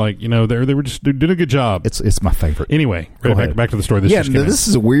friendly. Like, they were just they did a good job. It's my favorite. Anyway, Go ahead. back to the story. This Yeah, just came in. this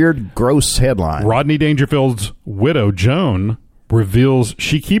is a weird, gross headline. Rodney Dangerfield's widow, Joan, reveals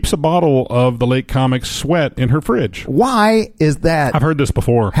she keeps a bottle of the late comic's sweat in her fridge. Why is that? I've heard this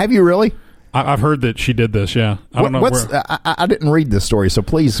before. Have you really? I've heard that she did this. Yeah, I don't know. I didn't read this story, so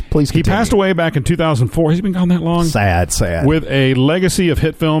please. He continue. passed away back in 2004. He's been gone that long. Sad. With a legacy of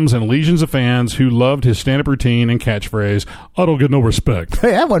hit films and legions of fans who loved his stand-up routine and catchphrase, "I don't get no respect."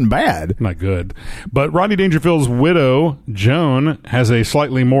 Hey, that wasn't bad. Not good. But Rodney Dangerfield's widow, Joan, has a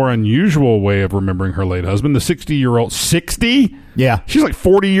slightly more unusual way of remembering her late husband. The 60-year-old... 60? Yeah. She's like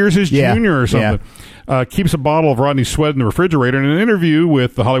 40 years his junior or something. Yeah. Keeps a bottle of Rodney's sweat in the refrigerator. In an interview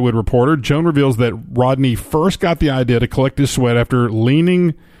with The Hollywood Reporter, Joan reveals that Rodney first got the idea to collect his sweat after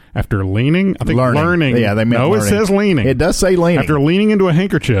learning. I think learning. Yeah, they meant no, learning. It says leaning. It does say leaning. After leaning into a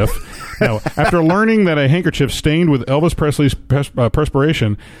handkerchief. After learning that a handkerchief stained with Elvis Presley's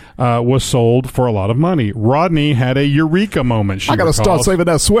perspiration was sold for a lot of money. Rodney had a eureka moment, I got to start saving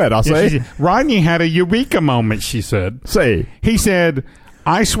that sweat, I'll say. Rodney had a eureka moment, she said. Say. He said,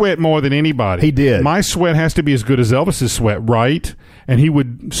 I sweat more than anybody. He did. My sweat has to be as good as Elvis's sweat, right? And he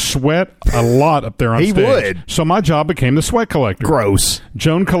would sweat a lot up there on He stage. would. So my job became the sweat collector. Gross.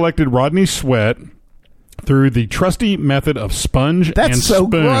 Joan collected Rodney's sweat through the trusty method of sponge and That's so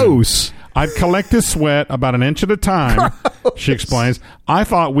spoon. gross. I'd collect his sweat about an inch at a time, she explains. I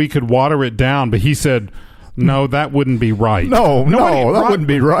thought we could water it down, but he said, no, that wouldn't be right. No, that wouldn't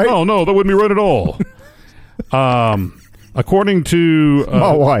be right. No, that wouldn't be right at all. According to...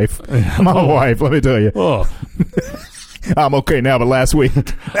 my wife, let me tell you. Oh, I'm okay now, but last week.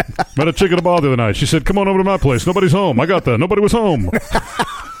 met a chick at a bar the other night. She said, come on over to my place. Nobody's home. I got that. Nobody was home.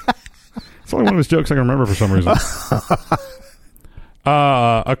 It's only one of his jokes I can remember for some reason.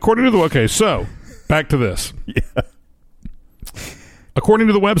 According to the... Okay, so, back to this. Yeah. According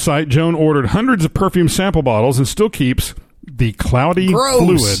to the website, Joan ordered hundreds of perfume sample bottles and still keeps the cloudy Gross.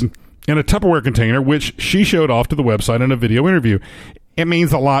 fluid in a Tupperware container, which she showed off to the website in a video interview. It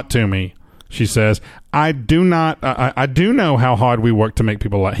means a lot to me, she says. I do know how hard we work to make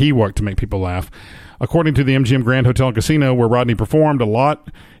people laugh. He worked to make people laugh. According to the MGM Grand Hotel and Casino, where Rodney performed a lot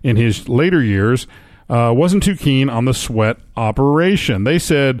in his later years, wasn't too keen on the sweat operation. They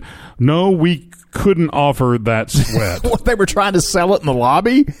said, no, we couldn't offer that sweat. What, they were trying to sell it in the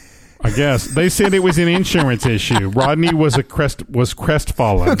lobby? I guess. They said it was an insurance issue. Rodney was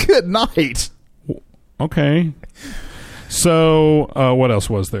crestfallen. Good night. Okay. So, what else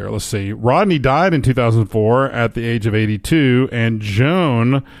was there? Let's see. Rodney died in 2004 at the age of 82, and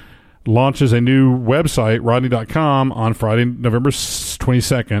Joan launches a new website, Rodney.com, on Friday, November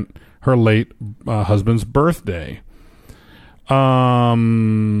 22nd, her late husband's birthday. Is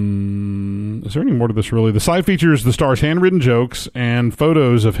there any more to this, really? The site features the star's handwritten jokes and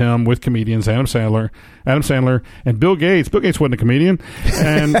photos of him with comedians Adam Sandler, and Bill Gates. Bill Gates wasn't a comedian,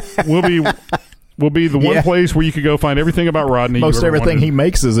 and will be the one place where you could go find everything about Rodney. Most everything he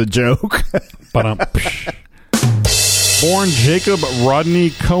makes is a joke. Born Jacob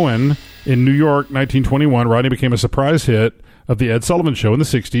Rodney Cohen in New York, 1921, Rodney became a surprise hit of the Ed Sullivan Show in the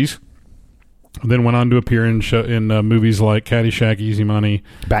 60s. Then went on to appear in movies like Caddyshack, Easy Money,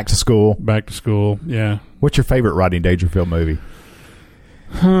 Back to School. Yeah. What's your favorite Rodney Dangerfield movie?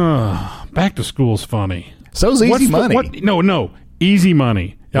 Back to School's funny. So's Easy Money. No, Easy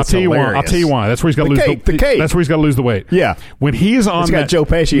Money. I'll tell you why. That's where he's got to lose the cake. That's where he's got to lose the weight. Yeah. When he is on, it's got Joe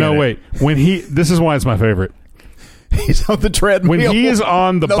Pesci. No, in wait. This is why it's my favorite. He's on the treadmill. When he is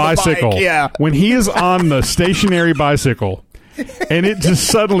on the bicycle. Bike, When he is on the stationary bicycle. And it just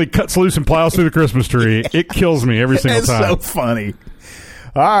suddenly cuts loose and plows through the Christmas tree. It kills me every single time. It's so funny.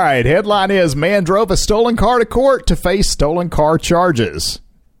 All right. Headline is, man drove a stolen car to court to face stolen car charges.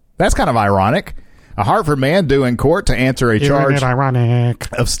 That's kind of ironic. A Hartford man due in court to answer a charge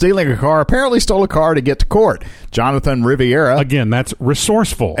of stealing a car apparently stole a car to get to court. Jonathan Riviera, again, that's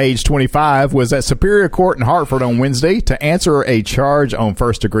resourceful, age 25, was at Superior Court in Hartford on Wednesday to answer a charge on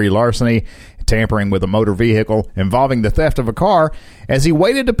first-degree larceny, tampering with a motor vehicle involving the theft of a car. As he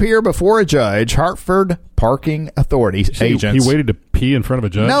waited to appear before a judge, Hartford Parking Authority agents... He waited to pee in front of a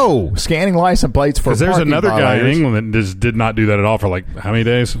judge? No, scanning license plates for parking Because there's another guy in violators. England that just did not do that at all for like, how many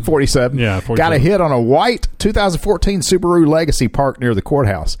days? 47. Yeah, 47. Got a hit on a white 2014 Subaru Legacy parked near the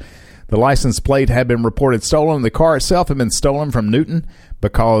courthouse. The license plate had been reported stolen. The car itself had been stolen from Newton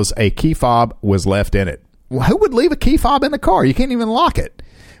because a key fob was left in it. Well, who would leave a key fob in the car? You can't even lock it.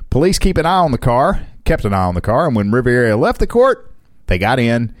 Police kept an eye on the car, and when Riviera left the court, they got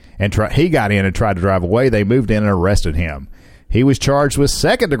in and he got in and tried to drive away. They moved in and arrested him. He was charged with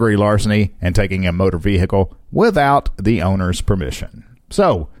second-degree larceny and taking a motor vehicle without the owner's permission.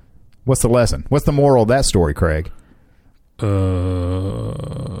 So, what's the lesson? What's the moral of that story, Craig? Don't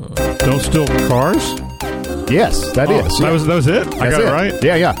steal cars? Yes, that is. That was it? I got it right?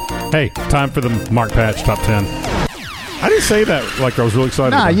 Yeah. Hey, time for the Mark Patch Top 10. I didn't say that like I was really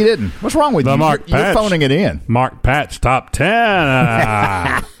excited. Nah, about you didn't. What's wrong with The you? Mark You're Patch. phoning it in. Mark Patch top 10.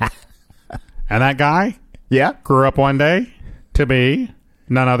 And that guy Yeah. grew up one day to be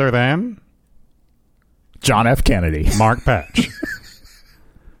none other than John F. Kennedy. Mark Patch.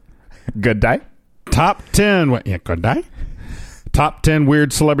 Good day. Top 10. Yeah, good day. Top 10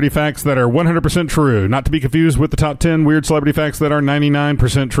 weird celebrity facts that are 100% true. Not to be confused with the top 10 weird celebrity facts that are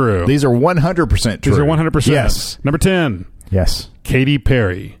 99% true. These are 100% true. These are 100%. Yes. Number 10. Yes. Katy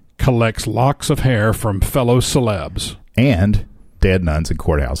Perry collects locks of hair from fellow celebs. And dead nuns in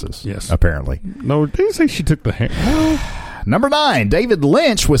courthouses. Yes. Apparently. No, did you say she took the hair? Number 9. David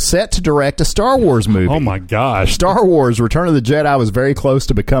Lynch was set to direct a Star Wars movie. Oh, my gosh. Star Wars Return of the Jedi was very close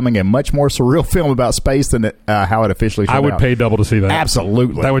to becoming a much more surreal film about space than how it officially turned I would out. pay double to see that.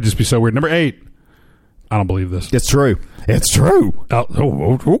 Absolutely. That would just be so weird. Number 8. I don't believe this. It's true. It's true.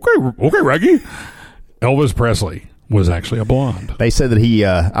 Okay, Reggie. Elvis Presley was actually a blonde. They said that he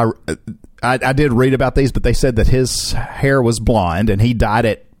I did read about these, but they said that his hair was blonde and he dyed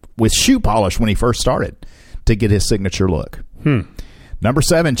it with shoe polish when he first started to get his signature look. Number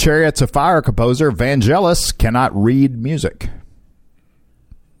 7, Chariots of Fire composer Vangelis cannot read music.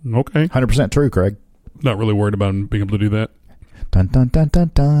 Okay. 100% true, Craig. Not really worried about him being able to do that. Dun dun dun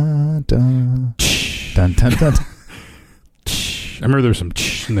dun dun dun. Dun dun dun. I remember there's some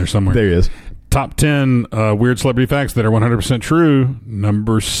in there somewhere. There he is. Top 10 weird celebrity facts that are 100% true.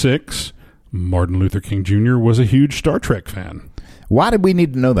 Number 6, Martin Luther King Jr. was a huge Star Trek fan. Why did we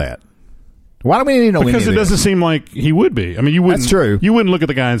need to know that? Why do we need to know? Because it doesn't seem like he would be. I mean, you wouldn't. That's true. You wouldn't look at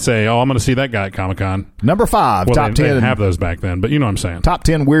the guy and say, "Oh, I'm going to see that guy at Comic-Con." Number 5, Well, top they 10. didn't have those back then, but you know what I'm saying. Top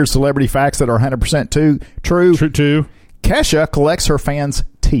 10 weird celebrity facts that are 100% true. True too. Kesha collects her fans'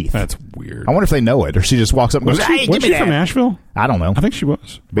 teeth. That's weird. I wonder if they know it, or she just walks up and goes, "Hey, give Was me she that." from Nashville? I don't know. I think she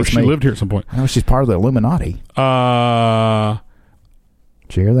was. Or Beats she me. lived here at some point. I know she's part of the Illuminati.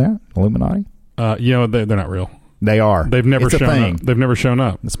 Did you hear that? Illuminati? You know, they're not real. They are. They've never It's a shown thing. up. They've never shown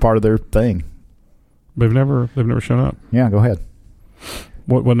up. It's part of their thing. They've never shown up. Yeah, go ahead.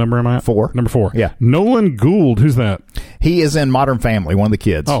 What number am I at? 4. Number 4. Yeah. Nolan Gould. Who's that? He is in Modern Family, one of the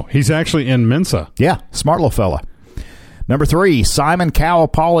kids. Oh, he's actually in Mensa. Yeah, smart little fella. Number 3, Simon Cowell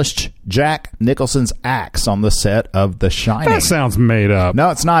polished Jack Nicholson's axe on the set of The Shining. That sounds made up. No,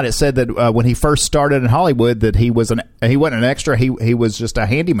 it's not. It said that when he first started in Hollywood, that he wasn't an extra. He was just a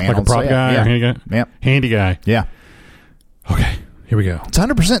handyman, Like a on prop set. guy Yeah. or handy guy? Yep. Handy guy. Yeah, Okay, here we go. it's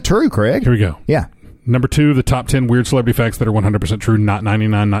 100% true, Craig. Here we go. Yeah. Number 2, the top 10 weird celebrity facts that are 100% true. Not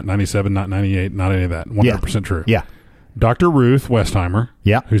 99, not 97, not 98, not any of that. 100% true. Yeah. Dr. Ruth Westheimer.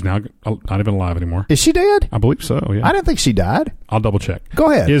 Yeah. Who's now not even alive anymore. Is she dead? I believe so, yeah. I didn't think she died. I'll double check. Go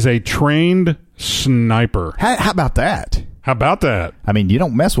ahead. Is a trained sniper. How about that? How about that? I mean, you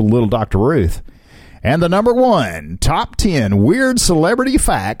don't mess with little Dr. Ruth. And the number 1, top 10 weird celebrity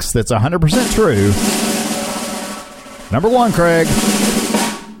facts that's 100% true. Number 1, Craig.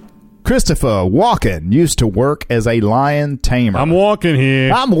 Christopher Walken used to work as a lion tamer. I'm walking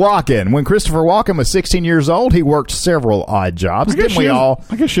here. I'm Walken. When Christopher Walken was 16 years old, he worked several odd jobs. Didn't we all?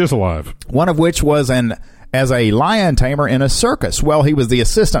 I guess she is alive. One of which was as a lion tamer in a circus. Well, he was the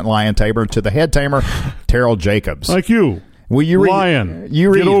assistant lion tamer to the head tamer, Terrell Jacobs. Like you. Will you read, Lion,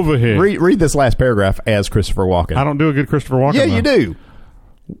 you read, get over here. Read this last paragraph as Christopher Walken. I don't do a good Christopher Walken. Yeah, you though. do.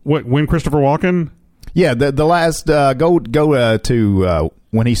 What, when Christopher Walken? Yeah, the last go to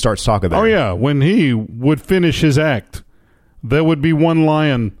when he starts talking there. Oh, yeah. When he would finish his act, there would be one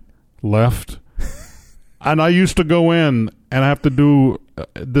lion left. And I used to go in and have to do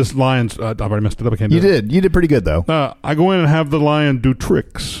this lion's... I've already messed it up. I can't do You it. did. You did pretty good, though. I go in and have the lion do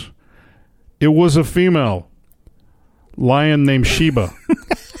tricks. It was a female lion named Sheba.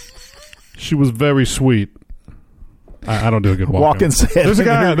 She was very sweet. I don't do a good walking. Walken said There's a in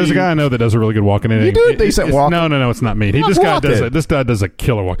an guy. There's a interview- guy I know that does a really good walking. You do a decent It's- walk. No, it's not me. How's This guy walking? does a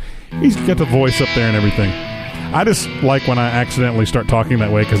killer walk. He's got the voice up there and everything. I just like when I accidentally start talking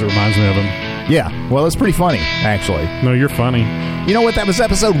that way because it reminds me of him. Yeah. Well, it's pretty funny, actually. No, you're funny. You know what? That was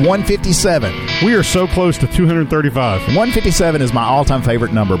episode 157. We are so close to 235. 157 is my all-time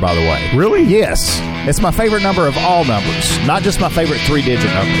favorite number, by the way. Really? Yes. It's my favorite number of all numbers, not just my favorite 3-digit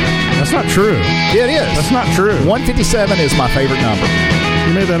number. That's not true. It is. That's not true. 157 is my favorite number.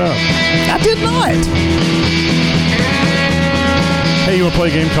 You made that up. I did not. Hey, you want to play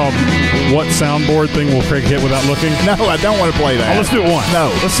a game called What Soundboard Thing Will Craig Hit Without Looking? No, I don't want to play that. Oh, let's do it once. No.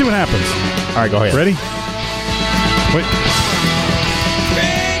 Let's see what happens. All right, go ahead. Ready? Wait.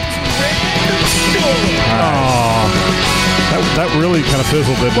 Oh, that really kind of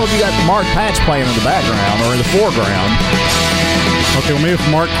fizzled, didn't Well, it? you got Mark Patch playing in the background or in the foreground. Okay, well, maybe if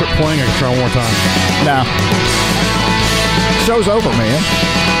Mark quit playing, I can try one more time. No. Show's over, man.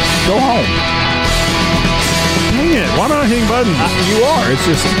 Go home. Dang it. Why not hitting buttons? You are. It's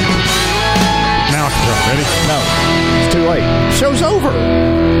just... Now I can try. Ready? No. It's too late. Show's over.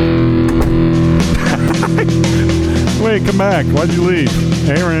 Wait, come back. Why'd you leave?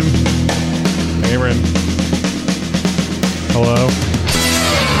 Aaron. Hello?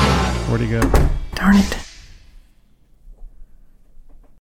 Where'd he go? Darn it.